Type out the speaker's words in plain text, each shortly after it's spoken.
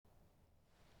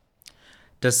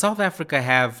Does South Africa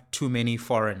have too many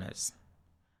foreigners?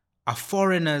 Are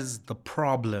foreigners the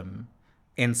problem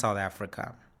in South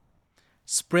Africa?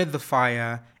 Spread the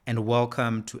fire and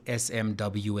welcome to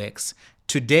SMWX.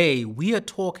 Today, we are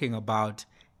talking about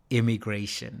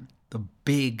immigration, the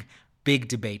big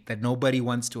debate that nobody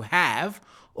wants to have,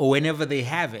 or whenever they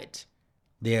have it,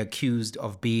 they're accused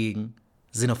of being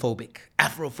xenophobic,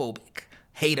 Afrophobic,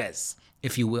 haters,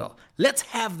 if you will. Let's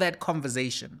have that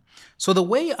conversation. So the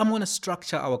way I'm going to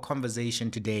structure our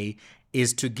conversation today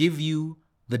is to give you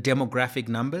the demographic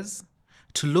numbers,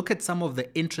 to look at some of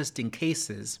the interesting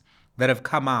cases that have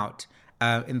come out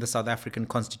in the South African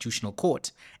Constitutional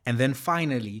Court, and then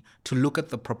finally to look at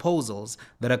the proposals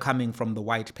that are coming from the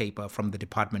white paper from the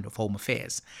Department of Home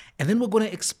Affairs. And then we're going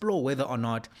to explore whether or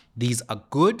not these are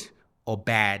good or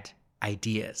bad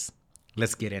ideas.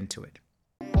 Let's get into it.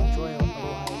 Enjoy a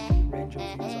wide range of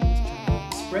views on this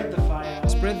channel. Spread the fire.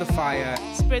 Spread the fire.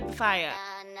 Spread the fire.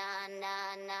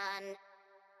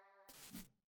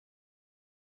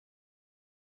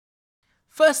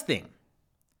 First thing,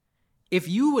 if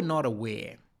you were not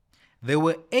aware, there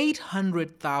were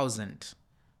 800,000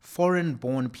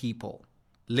 foreign-born people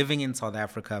living in South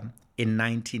Africa in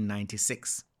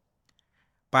 1996.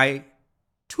 By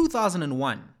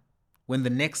 2001, when the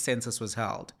next census was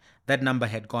held, that number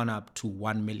had gone up to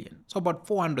 1 million. So about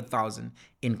 400,000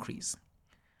 increase.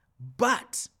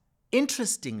 But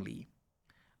interestingly,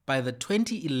 by the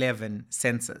 2011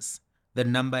 census, the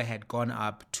number had gone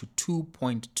up to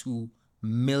 2.2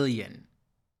 million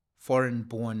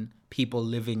foreign-born people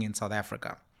living in South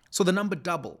Africa. So the number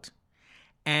doubled.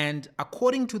 And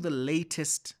according to the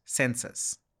latest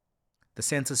census, the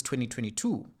census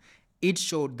 2022, it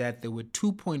showed that there were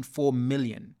 2.4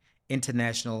 million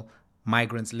international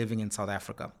migrants living in South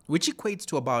Africa, which equates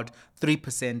to about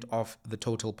 3% of the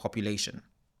total population.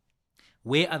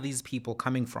 Where are these people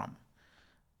coming from?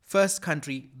 First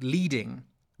country leading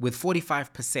with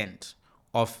 45%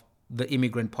 of the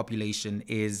immigrant population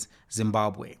is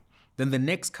Zimbabwe. Then the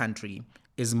next country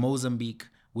is Mozambique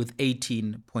with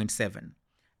 18.7%.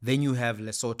 Then you have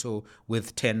Lesotho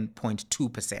with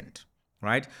 10.2%,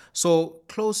 right? So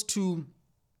close to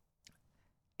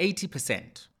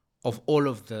 80% of all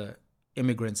of the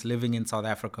immigrants living in South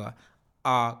Africa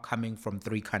are coming from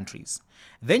 3 countries.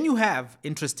 Then you have,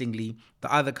 interestingly,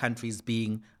 the other countries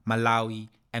being Malawi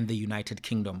and the United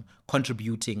Kingdom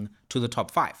contributing to the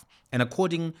top 5. And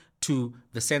according to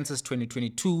the Census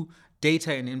 2022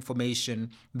 data and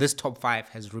information, this top 5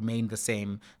 has remained the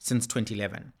same since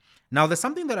 2011. Now, there's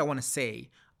something that I want to say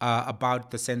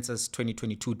about the Census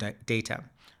 2022 data.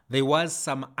 There was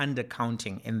some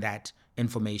undercounting in that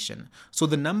information. So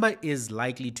the number is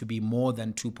likely to be more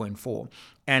than 2.4.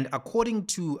 And according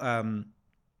to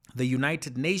the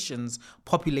United Nations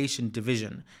Population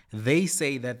Division, they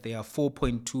say that there are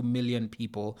 4.2 million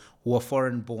people who are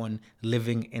foreign-born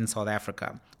living in South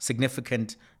Africa.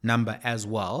 Significant number as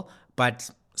well, but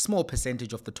small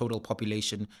percentage of the total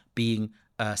population being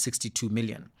 62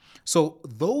 million. So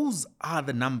those are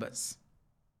the numbers.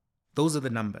 Those are the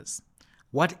numbers.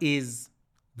 What is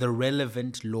the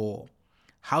relevant law?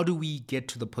 How do we get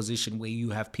to the position where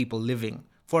you have people living,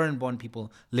 foreign-born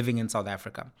people living in South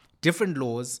Africa? Different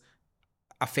laws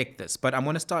affect this, but I'm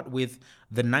going to start with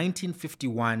the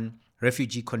 1951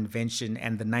 Refugee Convention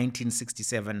and the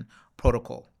 1967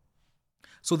 Protocol.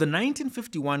 So the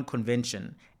 1951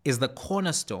 Convention is the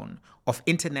cornerstone of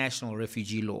international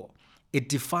refugee law. It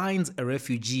defines a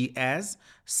refugee as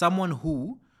someone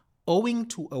who, owing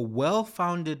to a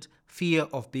well-founded fear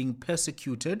of being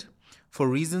persecuted for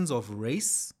reasons of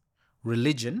race,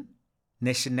 religion,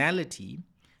 nationality,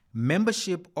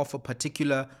 membership of a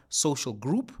particular social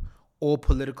group, or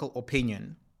political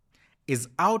opinion, is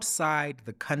outside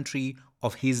the country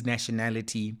of his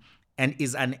nationality and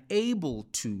is unable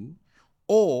to,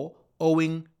 or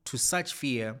owing to such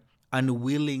fear,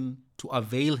 unwilling to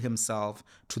avail himself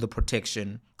to the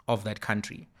protection of that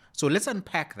country. So let's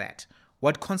unpack that.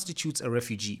 What constitutes a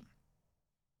refugee?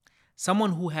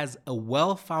 Someone who has a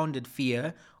well-founded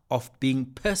fear of being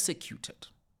persecuted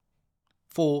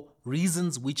for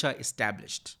reasons which are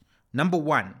established. Number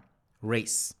 1,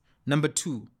 race. Number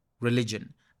 2,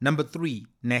 religion. Number 3,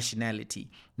 nationality.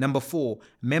 Number 4,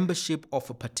 membership of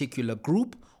a particular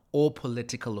group or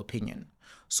political opinion.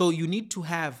 So you need to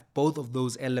have both of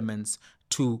those elements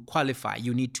to qualify.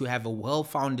 You need to have a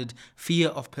well-founded fear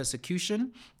of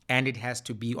persecution, and it has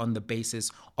to be on the basis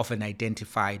of an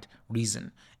identified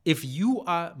reason. If you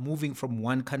are moving from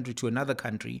one country to another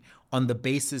country on the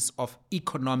basis of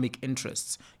economic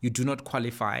interests, you do not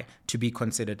qualify to be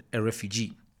considered a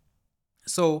refugee.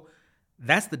 So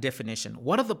That's the definition.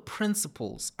 What are the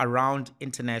principles around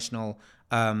international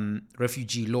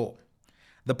refugee law?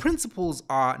 The principles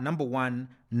are, number one,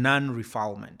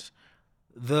 non-refoulement.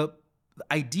 The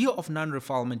idea of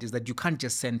non-refoulement is that you can't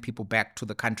just send people back to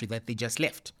the country that they just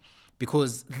left,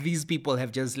 because these people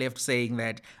have just left saying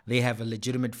that they have a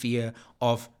legitimate fear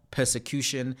of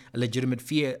persecution, a legitimate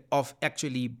fear of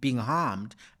actually being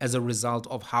harmed as a result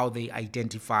of how they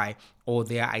identify or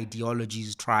their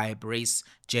ideologies, tribe, race,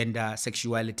 gender,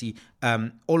 sexuality,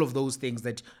 all of those things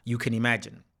that you can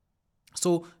imagine.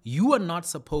 So you are not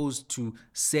supposed to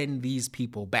send these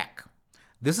people back.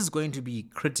 This is going to be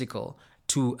critical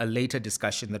to a later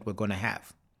discussion that we're going to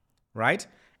have, right?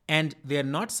 And there are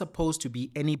not supposed to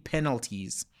be any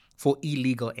penalties for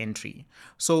illegal entry.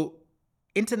 So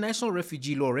international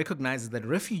refugee law recognizes that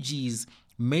refugees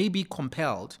may be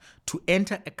compelled to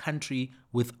enter a country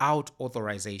without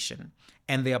authorization.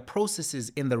 And there are processes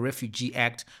in the Refugee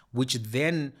Act which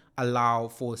then allow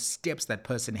for steps that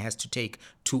person has to take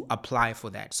to apply for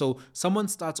that. So someone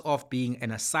starts off being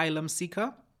an asylum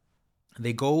seeker.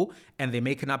 They go and they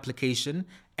make an application,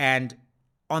 and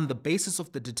on the basis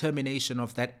of the determination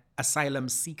of that asylum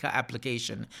seeker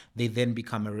application, they then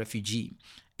become a refugee.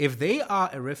 If they are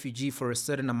a refugee for a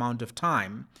certain amount of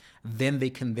time, then they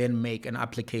can then make an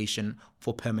application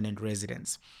for permanent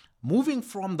residence. Moving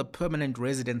from the permanent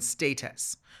resident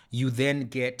status, you then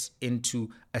get into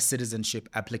a citizenship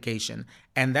application.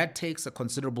 And that takes a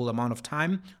considerable amount of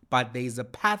time, but there's a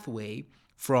pathway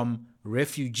from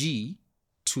refugee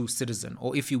to citizen,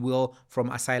 or if you will, from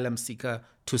asylum seeker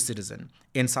to citizen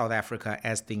in South Africa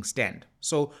as things stand.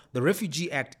 So the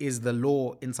Refugee Act is the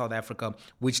law in South Africa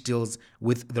which deals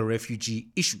with the refugee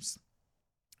issues.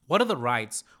 What are the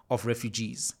rights of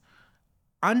refugees?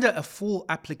 Under a full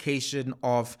application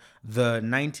of the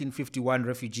 1951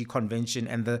 Refugee Convention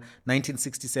and the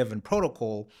 1967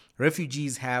 Protocol,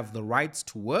 refugees have the rights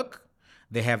to work,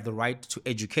 they have the right to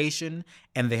education,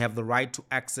 and they have the right to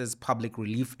access public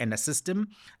relief and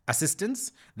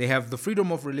assistance. They have the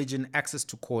freedom of religion, access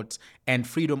to courts, and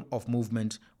freedom of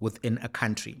movement within a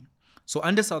country. So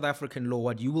under South African law,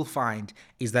 what you will find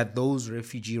is that those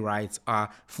refugee rights are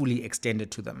fully extended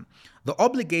to them. The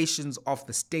obligations of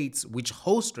the states which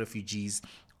host refugees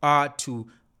are to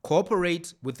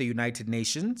cooperate with the United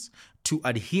Nations, to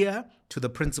adhere to the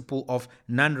principle of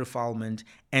non-refoulement,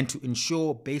 and to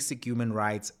ensure basic human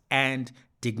rights and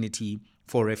dignity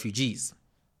for refugees.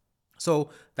 So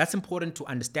that's important to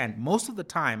understand. Most of the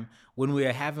time, when we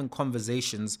are having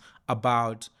conversations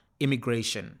about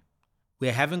immigration,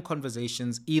 we're having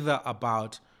conversations either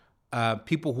about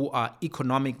people who are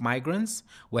economic migrants,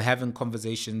 we're having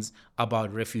conversations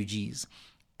about refugees.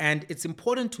 And it's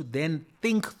important to then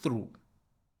think through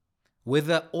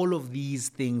whether all of these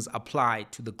things apply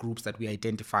to the groups that we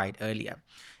identified earlier.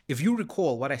 If you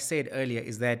recall, what I said earlier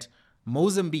is that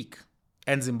Mozambique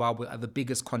and Zimbabwe are the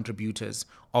biggest contributors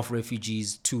of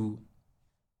refugees to,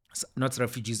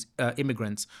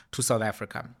 immigrants to South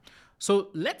Africa. So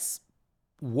let's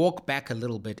walk back a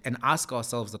little bit and ask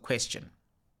ourselves the question,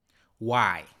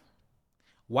 why?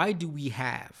 Why do we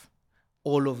have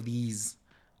all of these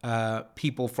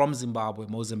people from Zimbabwe,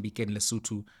 Mozambique, and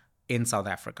Lesotho in South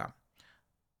Africa?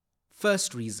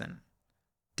 First reason,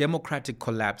 democratic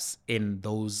collapse in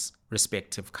those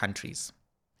respective countries.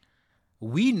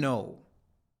 We know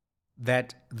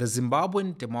that the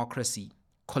Zimbabwean democracy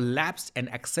collapsed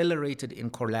and accelerated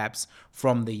in collapse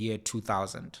from the year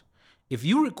 2000. If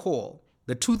you recall,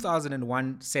 the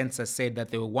 2001 census said that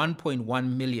there were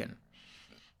 1.1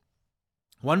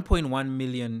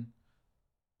 million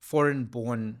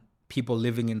foreign-born people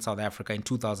living in South Africa in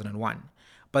 2001,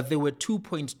 but there were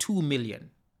 2.2 million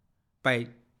by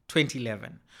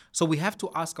 2011. So we have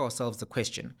to ask ourselves the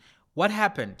question, what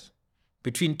happened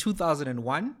between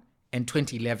 2001 and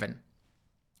 2011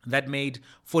 that made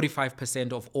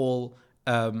 45% of all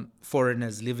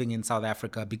foreigners living in South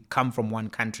Africa come from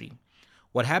one country?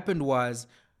 What happened was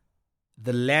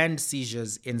the land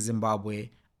seizures in Zimbabwe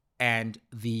and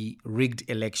the rigged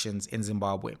elections in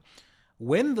Zimbabwe.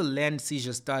 When the land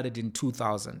seizure started in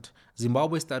 2000,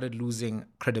 Zimbabwe started losing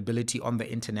credibility on the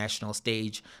international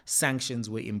stage. Sanctions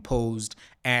were imposed,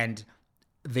 and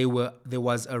there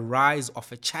was a rise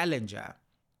of a challenger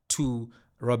to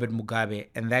Robert Mugabe,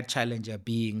 and that challenger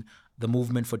being the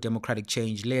Movement for Democratic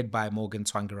Change led by Morgan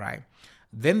Tsvangirai.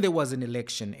 Then there was an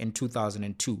election in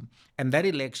 2002, and that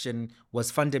election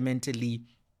was fundamentally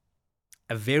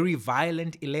a very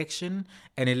violent election,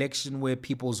 an election where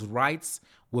people's rights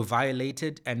were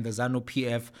violated, and the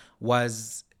ZANU-PF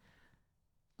was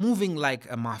moving like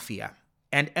a mafia.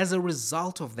 And as a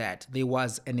result of that, there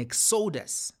was an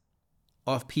exodus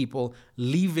of people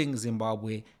leaving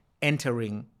Zimbabwe,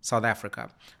 entering South Africa.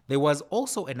 There was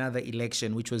also another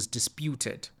election which was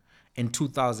disputed in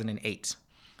 2008.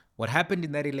 What happened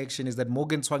in that election is that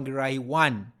Morgan Tsvangirai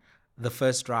won the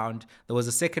first round. There was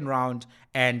a second round,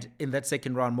 and in that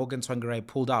second round, Morgan Tsvangirai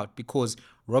pulled out because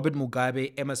Robert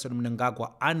Mugabe, Emmerson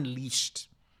Mnangagwa unleashed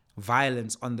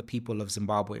violence on the people of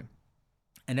Zimbabwe.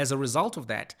 And as a result of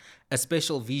that, a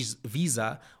special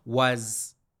visa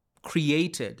was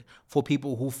created for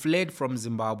people who fled from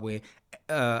Zimbabwe,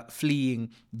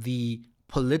 fleeing the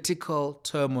political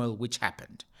turmoil which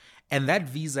happened. And that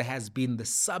visa has been the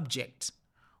subject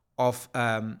of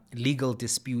legal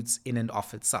disputes in and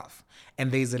of itself.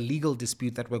 And there's a legal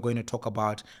dispute that we're going to talk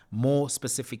about more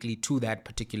specifically to that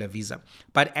particular visa.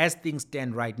 But as things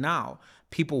stand right now,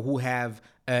 people who have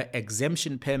an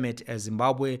exemption permit, a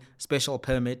Zimbabwe special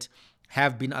permit,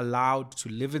 have been allowed to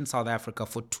live in South Africa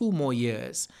for 2 more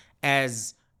years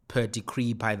as per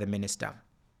decree by the minister.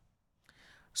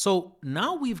 So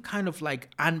now we've kind of like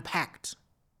unpacked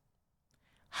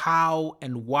how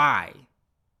and why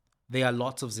there are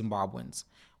lots of Zimbabweans.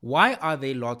 Why are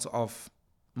there lots of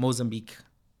Mozambique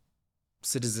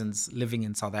citizens living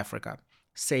in South Africa?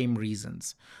 Same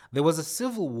reasons. There was a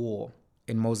civil war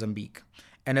in Mozambique.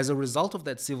 And as a result of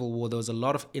that civil war, there was a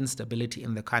lot of instability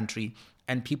in the country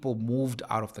and people moved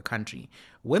out of the country.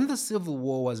 When the civil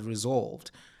war was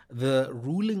resolved, the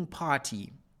ruling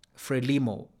party,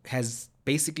 Frelimo, has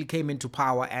basically came into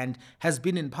power and has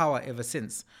been in power ever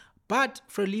since. But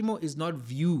Frelimo is not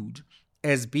viewed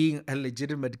as being a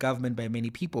legitimate government by many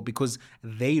people because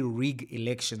they rig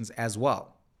elections as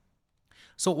well.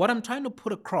 So what I'm trying to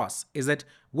put across is that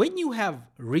when you have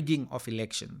rigging of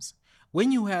elections,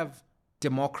 when you have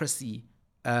democracy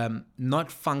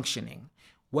not functioning,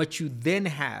 what you then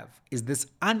have is this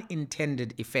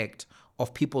unintended effect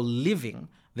of people leaving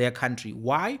their country.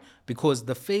 Why? Because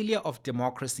the failure of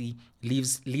democracy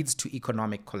leads to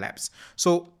economic collapse.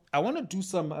 So I want to do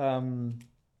some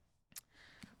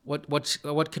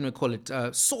what can we call it?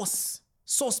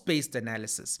 Source-based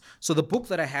analysis. So the book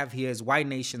that I have here is Why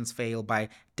Nations Fail by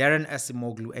Darren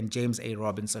Asimoglu and James A.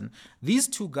 Robinson. These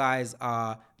two guys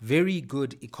are very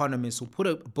good economists who put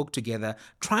a book together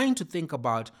trying to think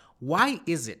about why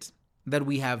is it that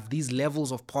we have these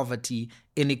levels of poverty,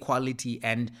 inequality,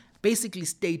 and basically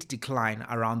state decline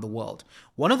around the world.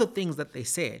 One of the things that they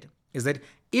said is that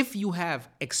if you have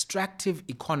extractive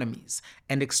economies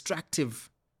and extractive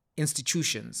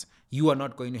institutions, you are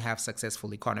not going to have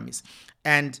successful economies.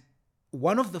 And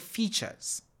one of the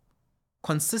features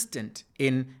consistent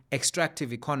in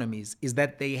extractive economies is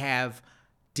that they have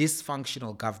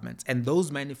dysfunctional governments, and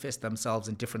those manifest themselves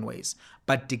in different ways.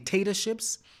 But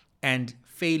dictatorships and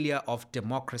failure of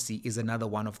democracy is another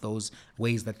one of those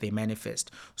ways that they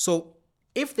manifest. So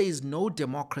if there is no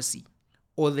democracy,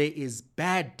 or there is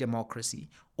bad democracy,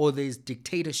 or there is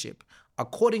dictatorship,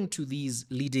 according to these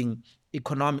leading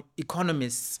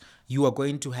economists, you are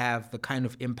going to have the kind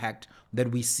of impact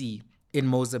that we see in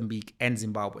Mozambique and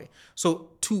Zimbabwe. So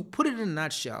to put it in a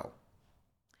nutshell,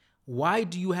 why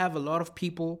do you have a lot of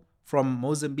people from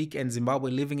Mozambique and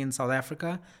Zimbabwe living in South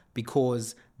Africa?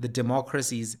 Because the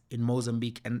democracies in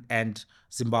Mozambique and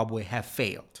Zimbabwe have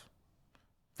failed.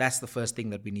 That's the first thing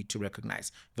that we need to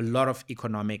recognize. A lot of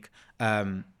economic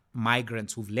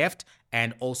migrants who've left,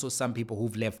 and also some people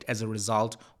who've left as a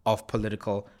result of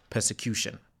political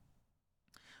persecution.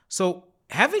 So,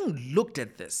 having looked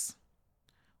at this,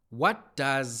 what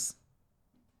does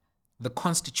the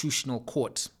Constitutional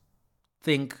Court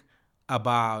think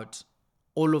about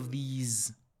all of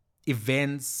these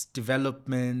events,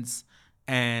 developments,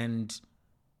 and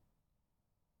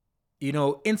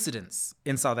incidents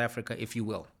in South Africa, if you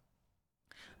will?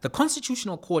 The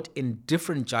Constitutional Court, in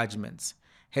different judgments,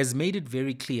 has made it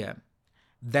very clear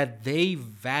that they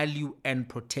value and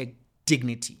protect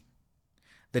dignity.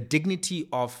 The dignity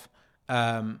of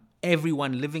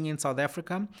everyone living in South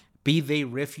Africa, be they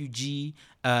refugee,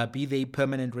 be they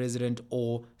permanent resident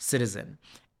or citizen.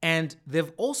 And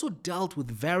they've also dealt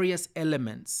with various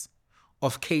elements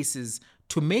of cases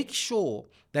to make sure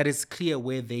that it's clear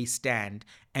where they stand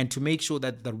and to make sure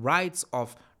that the rights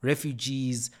of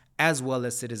refugees as well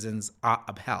as citizens are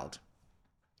upheld.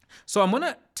 So I'm going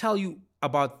to tell you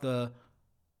about the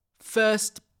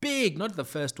first big, not the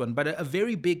first one, but a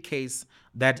very big case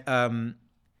that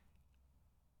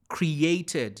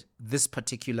created this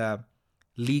particular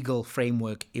legal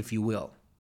framework, if you will.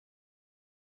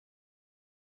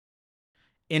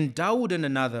 In Dawood and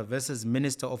Another versus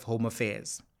Minister of Home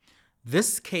Affairs,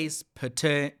 this case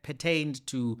pertained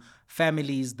to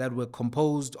families that were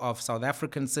composed of South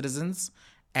African citizens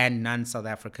and non-South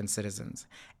African citizens.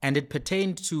 And it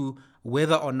pertained to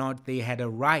whether or not they had a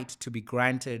right to be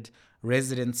granted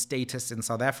resident status in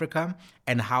South Africa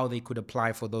and how they could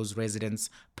apply for those residence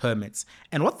permits.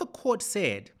 And what the court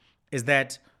said is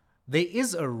that there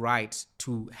is a right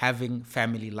to having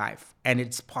family life, and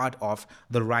it's part of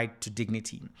the right to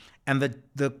dignity. And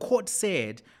the court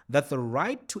said that the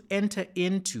right to enter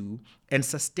into and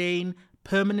sustain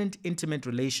permanent intimate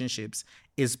relationships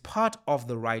is part of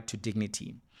the right to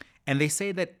dignity. And they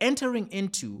say that entering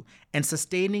into and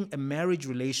sustaining a marriage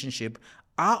relationship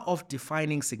are of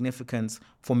defining significance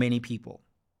for many people.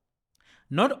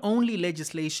 Not only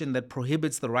legislation that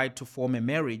prohibits the right to form a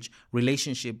marriage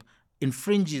relationship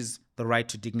infringes the right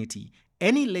to dignity.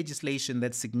 Any legislation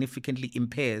that significantly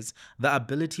impairs the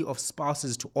ability of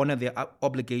spouses to honor their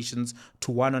obligations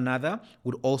to one another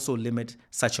would also limit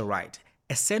such a right.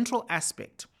 A central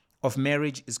aspect of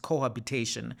marriage is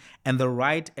cohabitation and the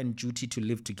right and duty to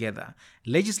live together.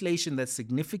 Legislation that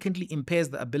significantly impairs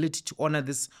the ability to honor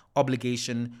this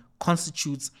obligation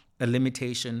constitutes a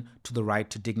limitation to the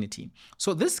right to dignity.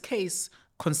 So this case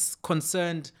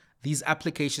concerned these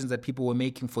applications that people were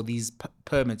making for these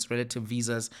permits, relative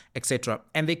visas, etc.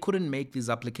 And they couldn't make these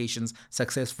applications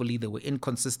successfully. There were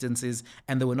inconsistencies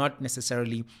and they were not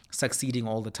necessarily succeeding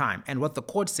all the time. And what the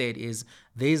court said is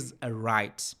there's a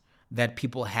right that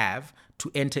people have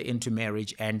to enter into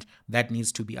marriage, and that needs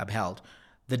to be upheld.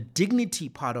 The dignity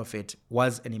part of it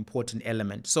was an important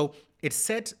element. So it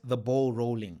set the ball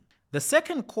rolling. The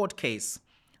second court case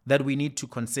that we need to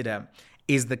consider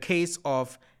is the case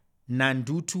of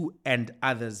Nandutu and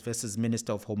others versus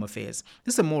Minister of Home Affairs.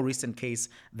 This is a more recent case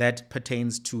that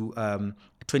pertains to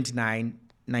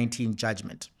 2019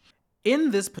 judgment.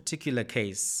 In this particular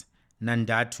case,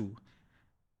 Nandatu,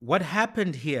 what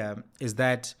happened here is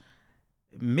that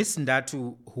Miss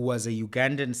Ndatu, who was a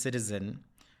Ugandan citizen,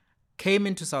 came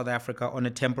into South Africa on a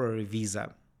temporary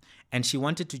visa, and she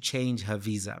wanted to change her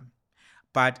visa.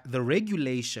 But the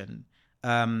regulation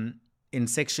in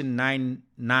Section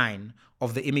 9.9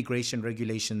 of the immigration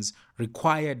regulations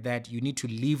required that you need to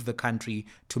leave the country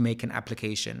to make an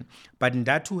application. But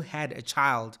Ndatu had a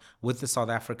child with the South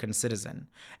African citizen.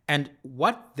 And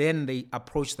what then they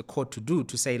approached the court to do,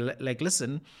 to say, like,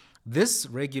 listen, this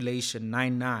regulation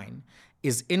 9.9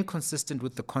 is inconsistent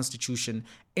with the Constitution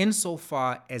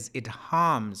insofar as it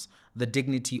harms the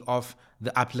dignity of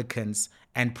the applicants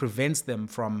and prevents them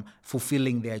from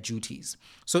fulfilling their duties.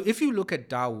 So if you look at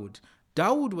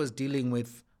Dawood was dealing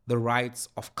with the rights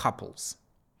of couples.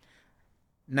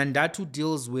 Nandatu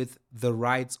deals with the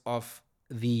rights of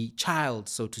the child,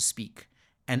 so to speak,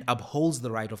 and upholds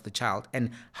the right of the child.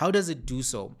 And how does it do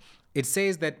so? It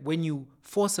says that when you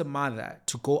force a mother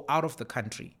to go out of the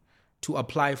country to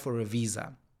apply for a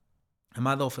visa, a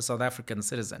mother of a South African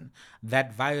citizen,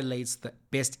 that violates the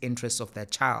best interests of that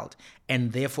child.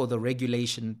 And therefore, the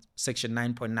regulation, Section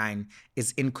 9.9,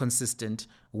 is inconsistent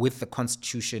with the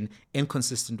Constitution,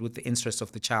 inconsistent with the interests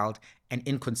of the child, and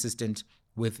inconsistent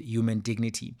with human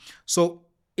dignity. So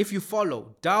if you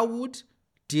follow, Dawood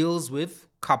deals with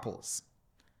couples.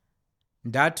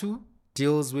 Nandatu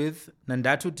deals with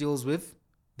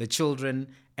the children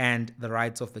and the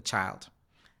rights of the child.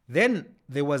 Then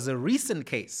there was a recent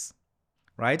case,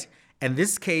 right? And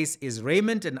this case is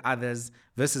Raymond and others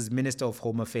versus Minister of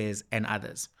Home Affairs and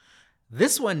others.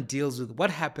 This one deals with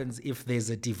what happens if there's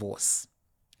a divorce.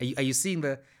 Are you seeing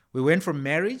we went from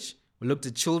marriage, we looked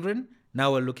at children,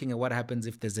 now we're looking at what happens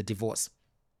if there's a divorce.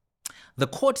 The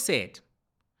court said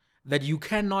that you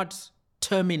cannot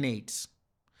terminate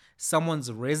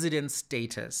someone's resident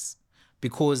status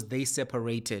because they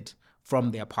separated from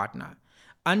their partner.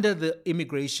 Under the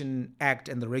Immigration Act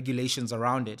and the regulations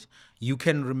around it, you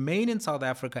can remain in South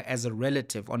Africa as a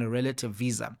relative on a relative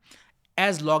visa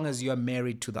as long as you are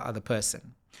married to the other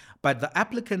person. But the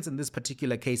applicants in this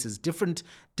particular case is different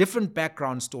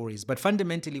background stories. But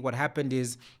fundamentally what happened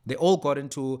is they all got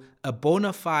into a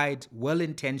bona fide,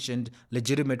 well-intentioned,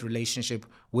 legitimate relationship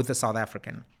with a South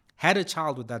African, had a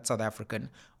child with that South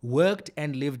African, worked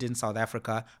and lived in South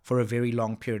Africa for a very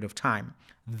long period of time.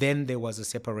 Then there was a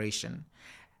separation.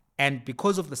 And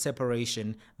because of the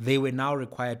separation, they were now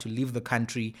required to leave the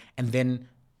country and then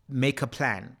make a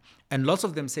plan. And lots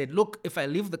of them said, look, if I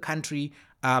leave the country,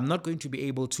 I'm not going to be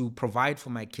able to provide for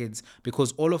my kids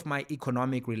because all of my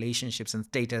economic relationships and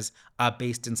status are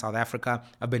based in South Africa.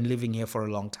 I've been living here for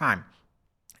a long time.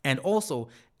 And also,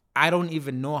 I don't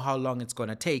even know how long it's going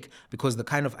to take because the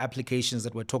kind of applications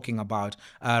that we're talking about,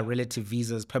 relative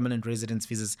visas, permanent residence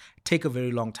visas, take a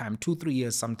very long time, 2-3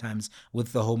 years sometimes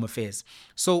with the Home Affairs.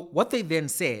 So what they then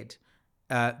said,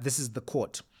 this is the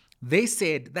court, they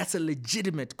said that's a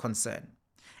legitimate concern.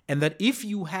 And that if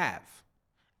you have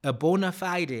a bona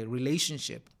fide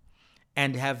relationship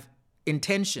and have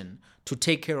intention to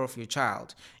take care of your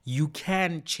child, you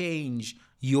can change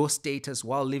your status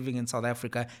while living in South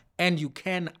Africa, and you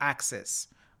can access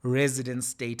resident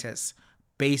status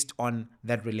based on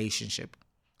that relationship.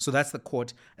 So that's the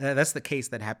court. That's the case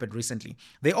that happened recently.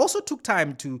 They also took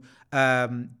time to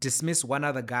dismiss one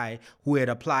other guy who had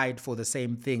applied for the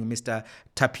same thing, Mr.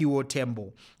 Tapiwo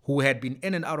Tembo, who had been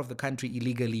in and out of the country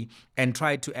illegally and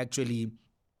tried to actually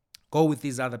go with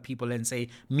these other people and say,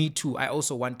 me too, I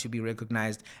also want to be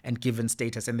recognized and given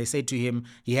status. And they said to him,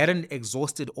 he hadn't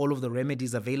exhausted all of the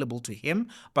remedies available to him,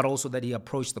 but also that he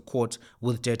approached the court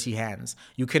with dirty hands.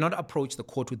 You cannot approach the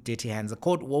court with dirty hands. The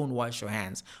court won't wash your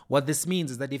hands. What this means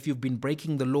is that if you've been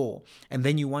breaking the law and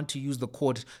then you want to use the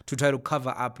court to try to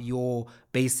cover up your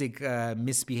basic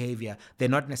misbehavior, they're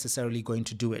not necessarily going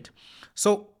to do it.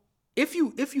 So if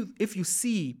you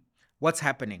see what's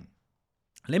happening,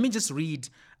 let me just read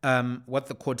what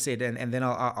the court said, and then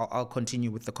I'll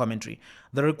continue with the commentary.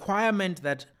 The requirement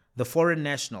that the foreign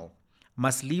national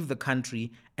must leave the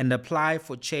country and apply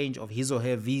for change of his or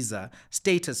her visa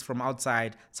status from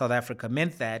outside South Africa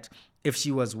meant that if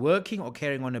she was working or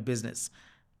carrying on a business,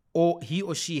 or he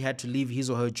or she had to leave his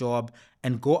or her job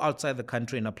and go outside the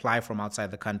country and apply from outside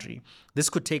the country. This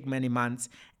could take many months,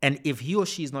 and if he or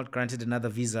she is not granted another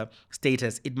visa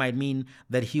status, it might mean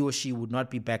that he or she would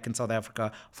not be back in South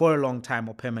Africa for a long time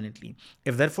or permanently.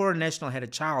 If that foreign national had a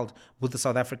child with a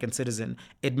South African citizen,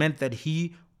 it meant that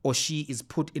he or she is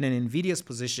put in an invidious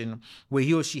position where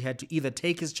he or she had to either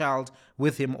take his child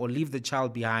with him or leave the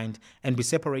child behind and be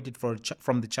separated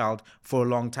from the child for a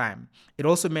long time. It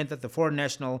also meant that the foreign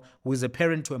national who is a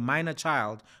parent to a minor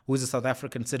child who is a South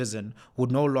African citizen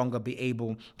would no longer be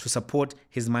able to support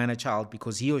his minor child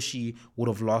because he or she would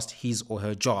have lost his or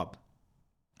her job.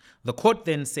 The court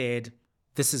then said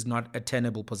this is not a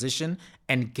tenable position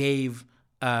and gave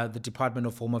the Department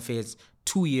of Home Affairs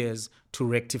 2 years to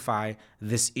rectify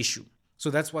this issue.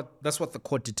 So that's what the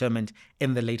court determined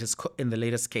in the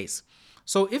latest case.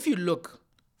 So if you look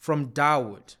from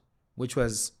Dawood, which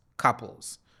was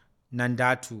couples,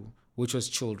 Nandatu, which was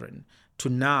children, to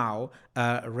now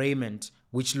Raymond,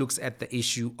 which looks at the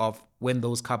issue of when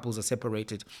those couples are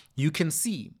separated, you can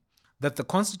see that the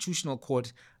Constitutional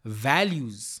Court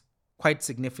values quite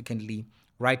significantly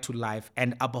right to life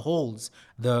and upholds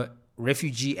the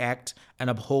Refugee Act and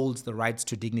upholds the rights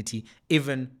to dignity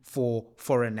even for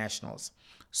foreign nationals.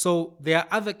 So there are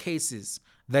other cases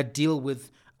that deal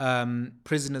with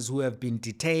prisoners who have been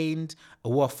detained,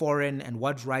 who are foreign, and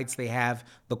what rights they have.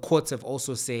 The courts have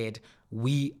also said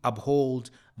we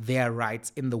uphold their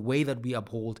rights in the way that we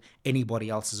uphold anybody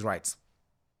else's rights.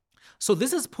 So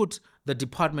this has put the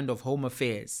Department of Home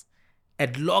Affairs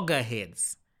at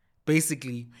loggerheads,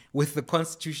 basically, with the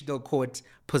Constitutional Court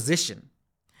position,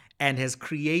 and has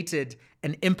created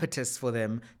an impetus for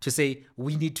them to say,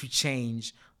 we need to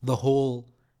change the whole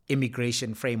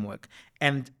immigration framework.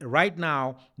 And right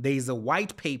now, there is a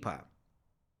white paper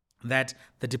that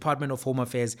the Department of Home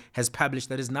Affairs has published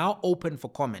that is now open for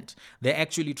comment. They're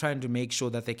actually trying to make sure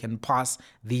that they can pass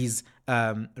these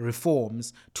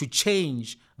reforms to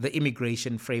change the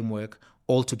immigration framework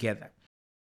altogether.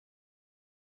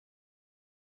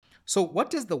 So what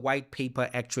does the white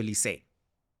paper actually say?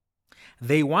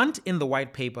 They want in the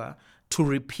white paper to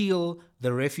repeal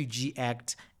the Refugee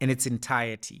Act in its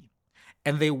entirety.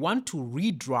 And they want to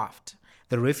redraft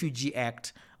the Refugee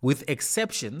Act with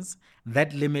exceptions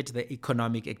that limit the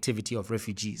economic activity of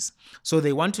refugees. So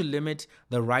they want to limit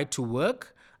the right to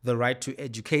work, the right to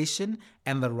education,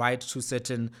 and the right to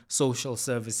certain social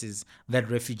services that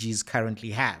refugees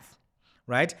currently have,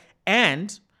 right?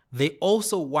 And they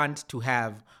also want to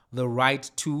have the right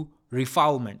to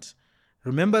refoulement.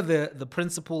 Remember the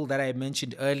principle that I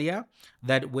mentioned earlier,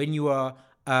 that when you are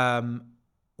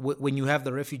when you have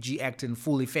the Refugee Act in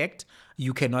full effect,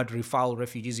 you cannot refoul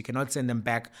refugees, you cannot send them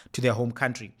back to their home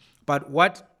country. But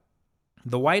what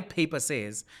the white paper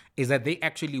says is that they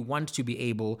actually want to be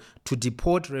able to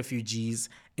deport refugees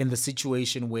in the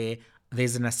situation where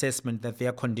there's an assessment that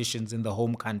their conditions in the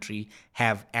home country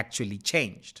have actually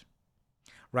changed,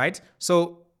 right?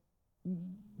 So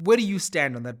where do you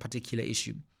stand on that particular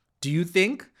issue? Do you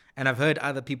think, and I've heard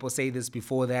other people say this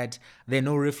before, that there are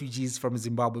no refugees from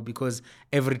Zimbabwe because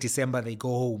every December they go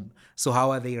home. So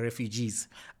how are they refugees?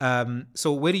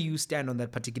 So where do you stand on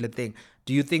that particular thing?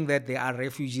 Do you think that there are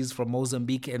refugees from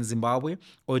Mozambique and Zimbabwe,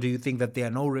 or do you think that there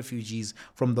are no refugees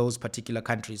from those particular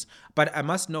countries? But I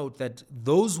must note that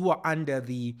those who are under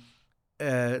the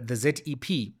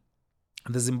ZEP,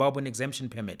 the Zimbabwean exemption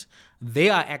permit, they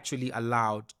are actually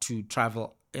allowed to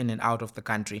travel in and out of the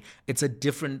country. It's a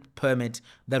different permit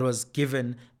that was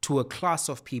given to to a class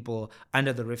of people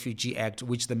under the Refugee Act,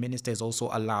 which the minister is also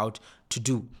allowed to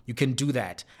do. You can do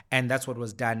that. And that's what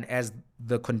was done as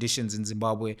the conditions in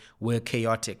Zimbabwe were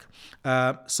chaotic.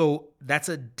 So that's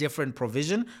a different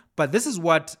provision. But this is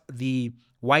what the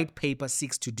white paper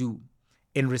seeks to do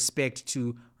in respect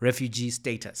to refugee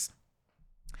status.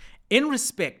 In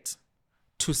respect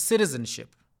to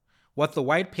citizenship, what the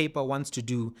white paper wants to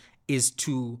do is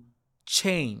to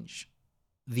change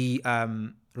the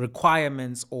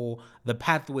requirements or the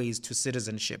pathways to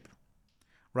citizenship,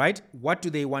 right? What do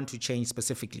they want to change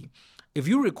specifically? If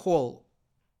you recall,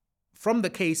 from the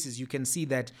cases, you can see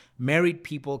that married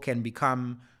people can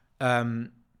become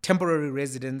temporary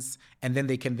residents, and then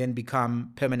they can then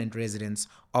become permanent residents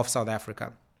of South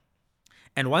Africa.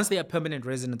 And once they are permanent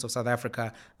residents of South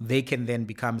Africa, they can then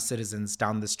become citizens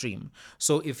down the stream.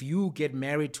 So if you get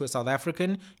married to a South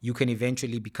African, you can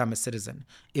eventually become a citizen.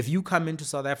 If you come into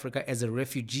South Africa as a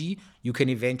refugee, you can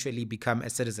eventually become a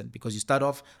citizen, because you start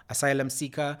off asylum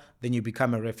seeker, then you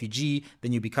become a refugee,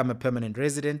 then you become a permanent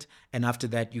resident, and after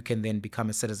that, you can then become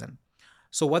a citizen.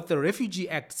 So what the Refugee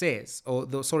Act says,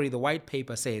 the white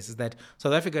paper says, is that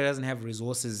South Africa doesn't have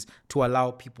resources to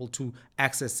allow people to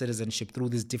access citizenship through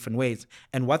these different ways.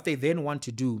 And what they then want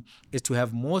to do is to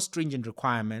have more stringent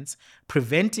requirements,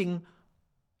 preventing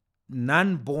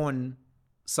non-born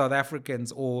South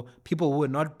Africans or people who are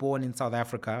not born in South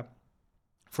Africa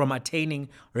from attaining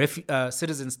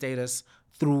citizen status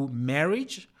through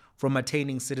marriage, from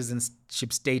attaining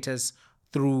citizenship status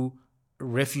through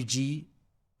refugee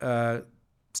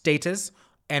status,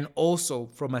 and also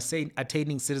from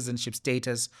attaining citizenship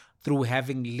status through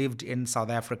having lived in South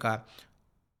Africa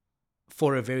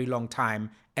for a very long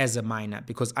time as a minor.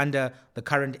 Because under the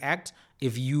current act,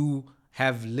 if you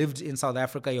have lived in South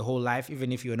Africa your whole life,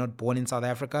 even if you are not born in South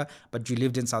Africa, but you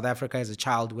lived in South Africa as a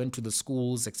child, went to the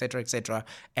schools, etc.,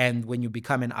 and when you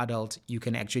become an adult, you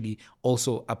can actually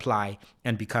also apply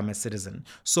and become a citizen.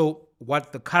 So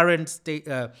what the current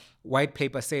white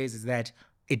paper says is that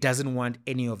it doesn't want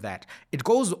any of that. It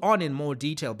goes on in more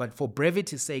detail, but for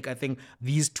brevity's sake, I think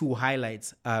these two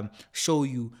highlights show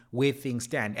you where things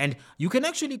stand. And you can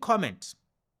actually comment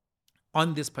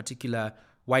on this particular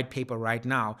white paper right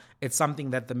now. It's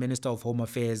something that the Minister of Home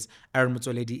Affairs, Aaron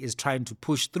Motsoaledi, is trying to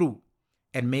push through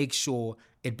and make sure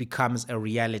it becomes a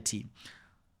reality.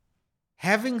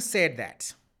 Having said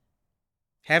that,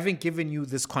 having given you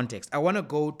this context, I want to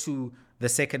go to the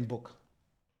second book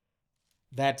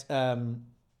that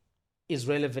is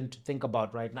relevant to think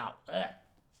about right now.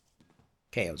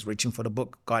 Okay, I was reaching for the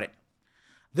book. Got it.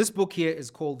 This book here is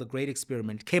called The Great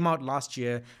Experiment. Came out last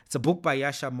year. It's a book by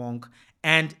Yasha Monk,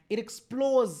 and it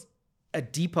explores a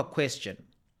deeper question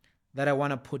that I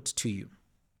want to put to you.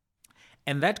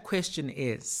 And that question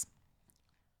is,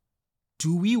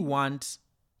 do we want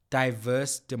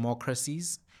diverse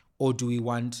democracies or do we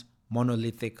want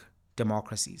monolithic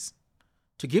democracies?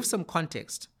 To give some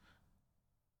context,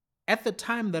 at the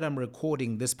time that I'm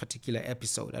recording this particular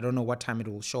episode, I don't know what time it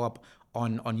will show up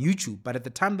on YouTube, but at the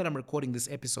time that I'm recording this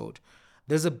episode,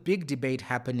 there's a big debate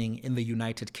happening in the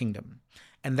United Kingdom.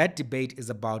 And that debate is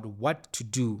about what to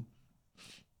do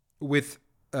with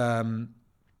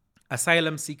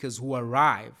asylum seekers who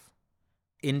arrive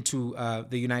into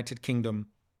the United Kingdom,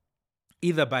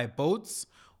 either by boats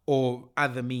or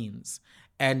other means.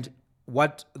 And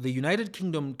what the United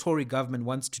Kingdom Tory government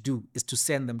wants to do is to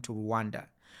send them to Rwanda.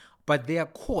 But their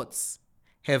courts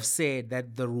have said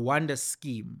that the Rwanda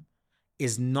scheme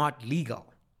is not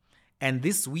legal. And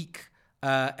this week,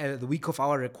 the week of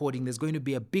our recording, there's going to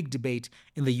be a big debate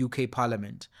in the UK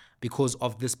Parliament because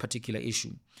of this particular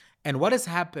issue. And what has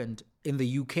happened in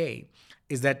the UK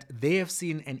is that they have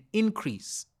seen an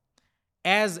increase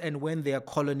as and when their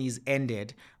colonies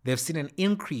ended. They've seen an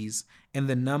increase in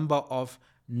the number of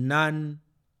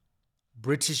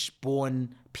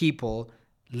non-British-born people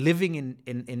living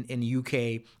in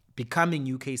UK,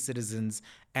 becoming UK citizens,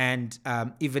 and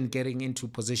even getting into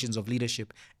positions of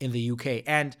leadership in the UK.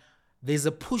 And there's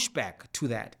a pushback to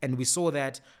that. And we saw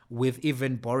that with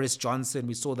even Boris Johnson.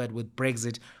 We saw that with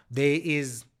Brexit. There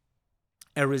is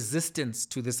a resistance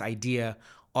to this idea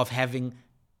of having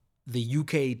the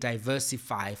UK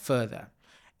diversify further.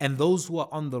 And those who are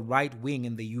on the right wing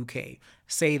in the UK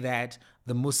say that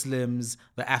the Muslims,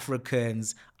 the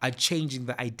Africans are changing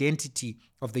the identity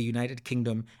of the United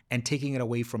Kingdom and taking it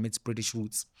away from its British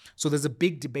roots. So there's a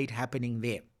big debate happening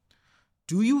there.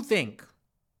 Do you think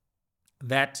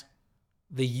that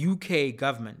the UK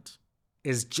government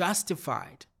is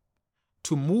justified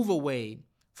to move away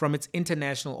from its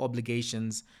international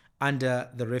obligations under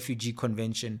the Refugee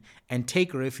Convention and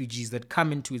take refugees that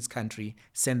come into its country,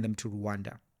 send them to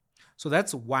Rwanda? So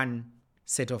that's one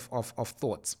set of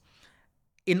thoughts.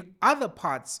 In other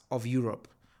parts of Europe,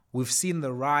 we've seen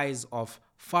the rise of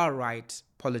far-right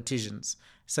politicians,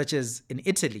 such as in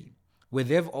Italy, where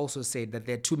they've also said that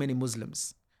there are too many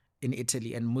Muslims in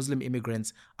Italy and Muslim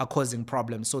immigrants are causing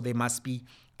problems, so they must be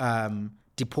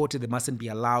deported, they mustn't be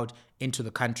allowed into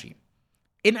the country.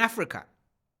 In Africa,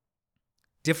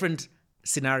 different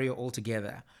scenario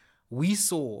altogether. We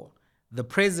saw the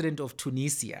president of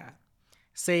Tunisia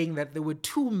saying that there were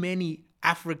too many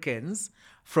Africans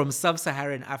from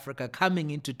sub-Saharan Africa coming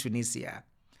into Tunisia,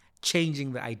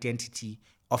 changing the identity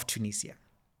of Tunisia.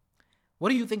 What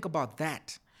do you think about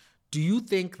that? Do you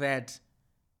think that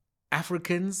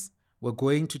Africans were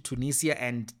going to Tunisia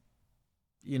and,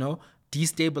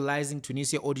 destabilizing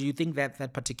Tunisia, or do you think that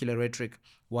that particular rhetoric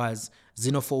was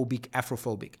xenophobic,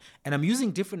 Afrophobic? And I'm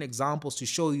using different examples to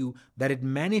show you that it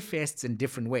manifests in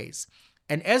different ways.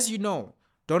 And as you know,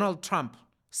 Donald Trump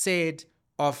said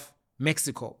of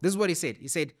Mexico, this is what he said. He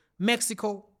said,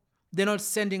 Mexico, they're not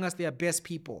sending us their best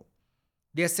people.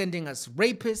 They're sending us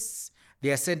rapists.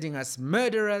 They are sending us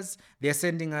murderers. They're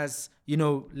sending us,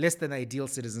 less than ideal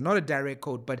citizens. Not a direct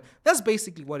quote, but that's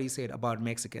basically what he said about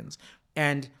Mexicans.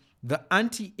 And the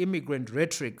anti-immigrant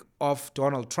rhetoric of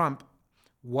Donald Trump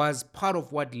was part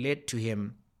of what led to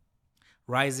him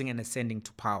rising and ascending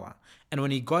to power. And when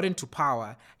he got into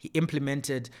power, he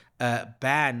implemented a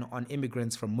ban on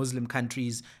immigrants from Muslim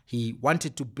countries. He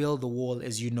wanted to build the wall,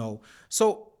 as you know.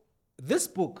 So this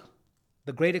book,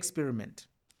 The Great Experiment,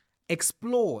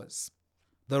 explores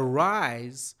the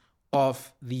rise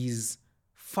of these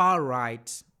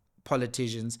far-right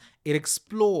politicians. It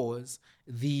explores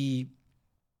the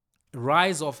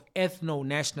rise of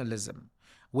ethno-nationalism,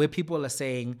 where people are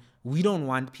saying, we don't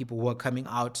want people who are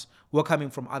coming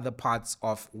from other parts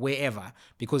of wherever,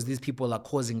 because these people are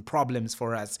causing problems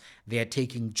for us. They are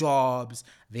taking jobs,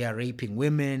 they are raping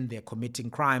women, they're committing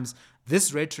crimes.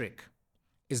 This rhetoric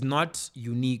is not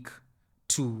unique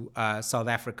to South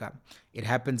Africa. It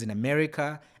happens in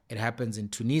America, it happens in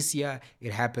Tunisia,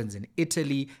 it happens in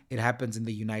Italy, it happens in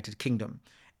the United Kingdom.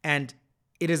 And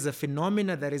it is a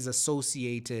phenomena that is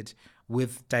associated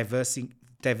with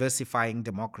diversifying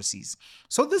democracies.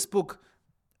 So this book,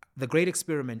 The Great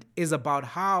Experiment, is about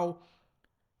how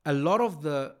a lot of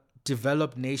the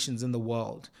developed nations in the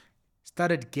world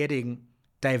started getting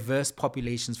diverse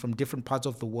populations from different parts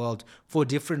of the world for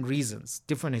different reasons,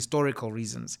 different historical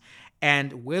reasons,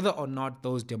 and whether or not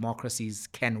those democracies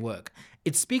can work.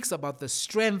 It speaks about the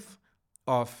strength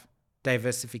of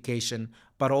diversification,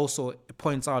 but also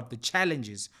points out the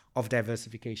challenges of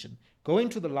diversification. Going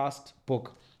to the last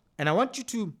book, and I want you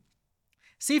to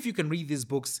see if you can read these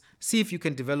books, see if you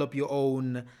can develop your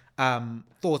own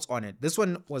thoughts on it. This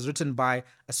one was written by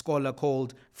a scholar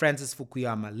called Francis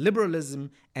Fukuyama,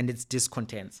 Liberalism and Its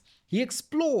Discontents. He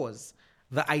explores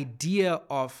the idea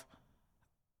of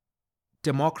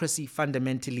democracy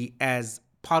fundamentally as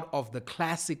part of the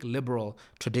classic liberal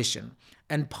tradition.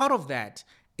 And part of that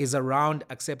is around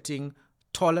accepting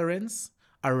tolerance,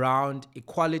 around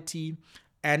equality,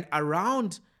 and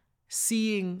around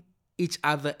seeing each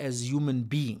other as human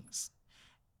beings.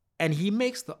 And he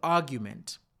makes the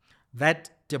argument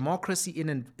that democracy in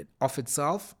and of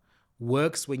itself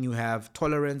works when you have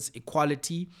tolerance,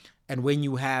 equality, and when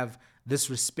you have this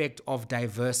respect of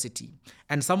diversity.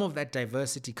 And some of that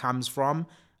diversity comes from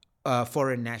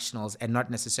foreign nationals and not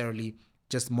necessarily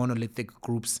just monolithic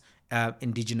groups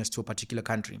indigenous to a particular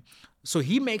country. So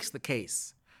he makes the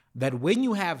case that when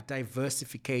you have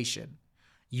diversification,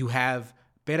 you have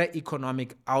better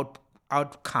economic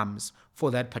outcomes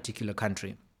for that particular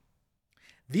country.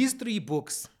 These three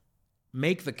books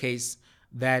make the case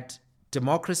that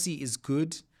democracy is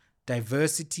good,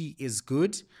 diversity is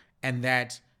good, and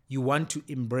that you want to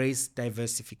embrace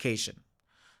diversification.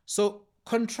 So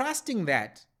contrasting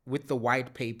that with the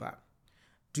white paper,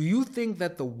 do you think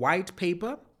that the white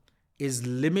paper is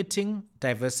limiting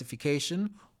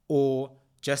diversification or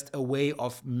just a way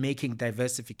of making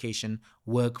diversification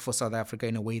work for South Africa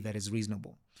in a way that is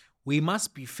reasonable? We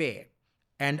must be fair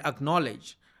and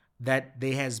acknowledge that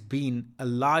there has been a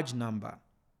large number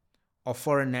of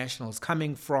foreign nationals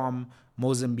coming from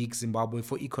Mozambique, Zimbabwe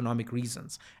for economic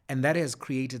reasons. And that has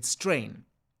created strain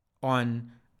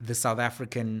on the South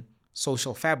African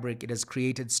social fabric. It has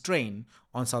created strain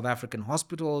on South African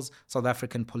hospitals, South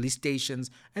African police stations,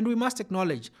 and we must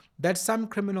acknowledge that some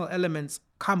criminal elements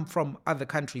come from other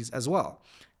countries as well.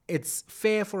 It's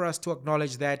fair for us to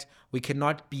acknowledge that. We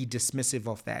cannot be dismissive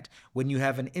of that. When you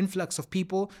have an influx of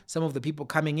people, some of the people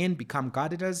coming in become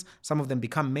gardeners, some of them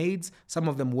become maids, some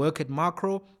of them work at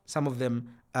Macro, some of them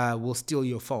will steal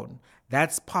your phone.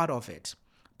 That's part of it.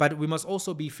 But we must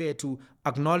also be fair to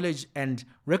acknowledge and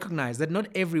recognize that not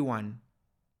everyone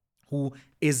who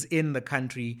is in the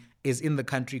country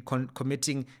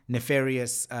committing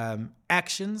nefarious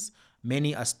actions.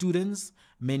 Many are students,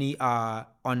 many are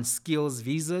on skills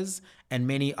visas, and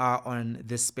many are on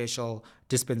this special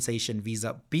dispensation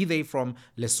visa, be they from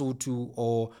Lesotho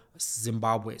or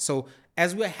Zimbabwe. So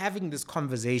as we're having this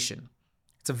conversation,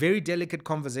 it's a very delicate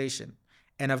conversation,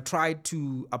 and I've tried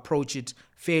to approach it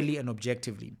fairly and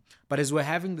objectively. But as we're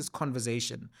having this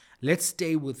conversation, let's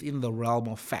stay within the realm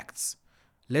of facts.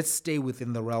 Let's stay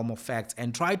within the realm of facts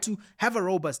and try to have a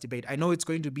robust debate. I know it's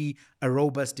going to be a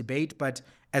robust debate, but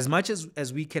as much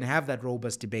as we can have that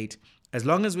robust debate, as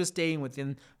long as we're staying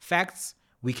within facts,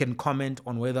 we can comment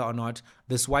on whether or not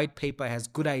this white paper has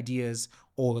good ideas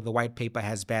or the white paper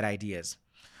has bad ideas.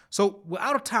 So we're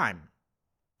out of time,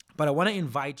 but I want to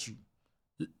invite you.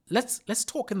 Let's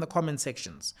talk in the comment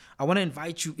sections. I want to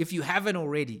invite you, if you haven't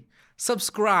already,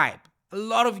 subscribe. A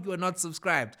lot of you are not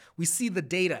subscribed. We see the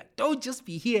data. Don't just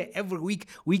be here every week,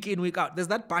 week in, week out. There's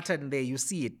that button there. You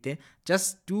see it. Eh?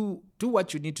 Just do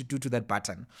what you need to do to that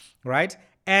button, right?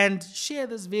 And share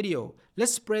this video.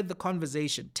 Let's spread the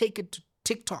conversation. Take it to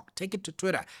TikTok. Take it to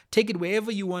Twitter. Take it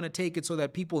wherever you want to take it so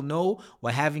that people know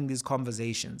we're having these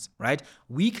conversations, right?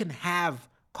 We can have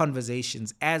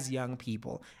conversations as young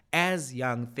people, as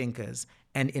young thinkers,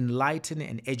 and enlighten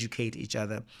and educate each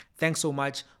other. Thanks so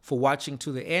much for watching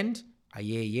to the end.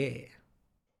 Yeah.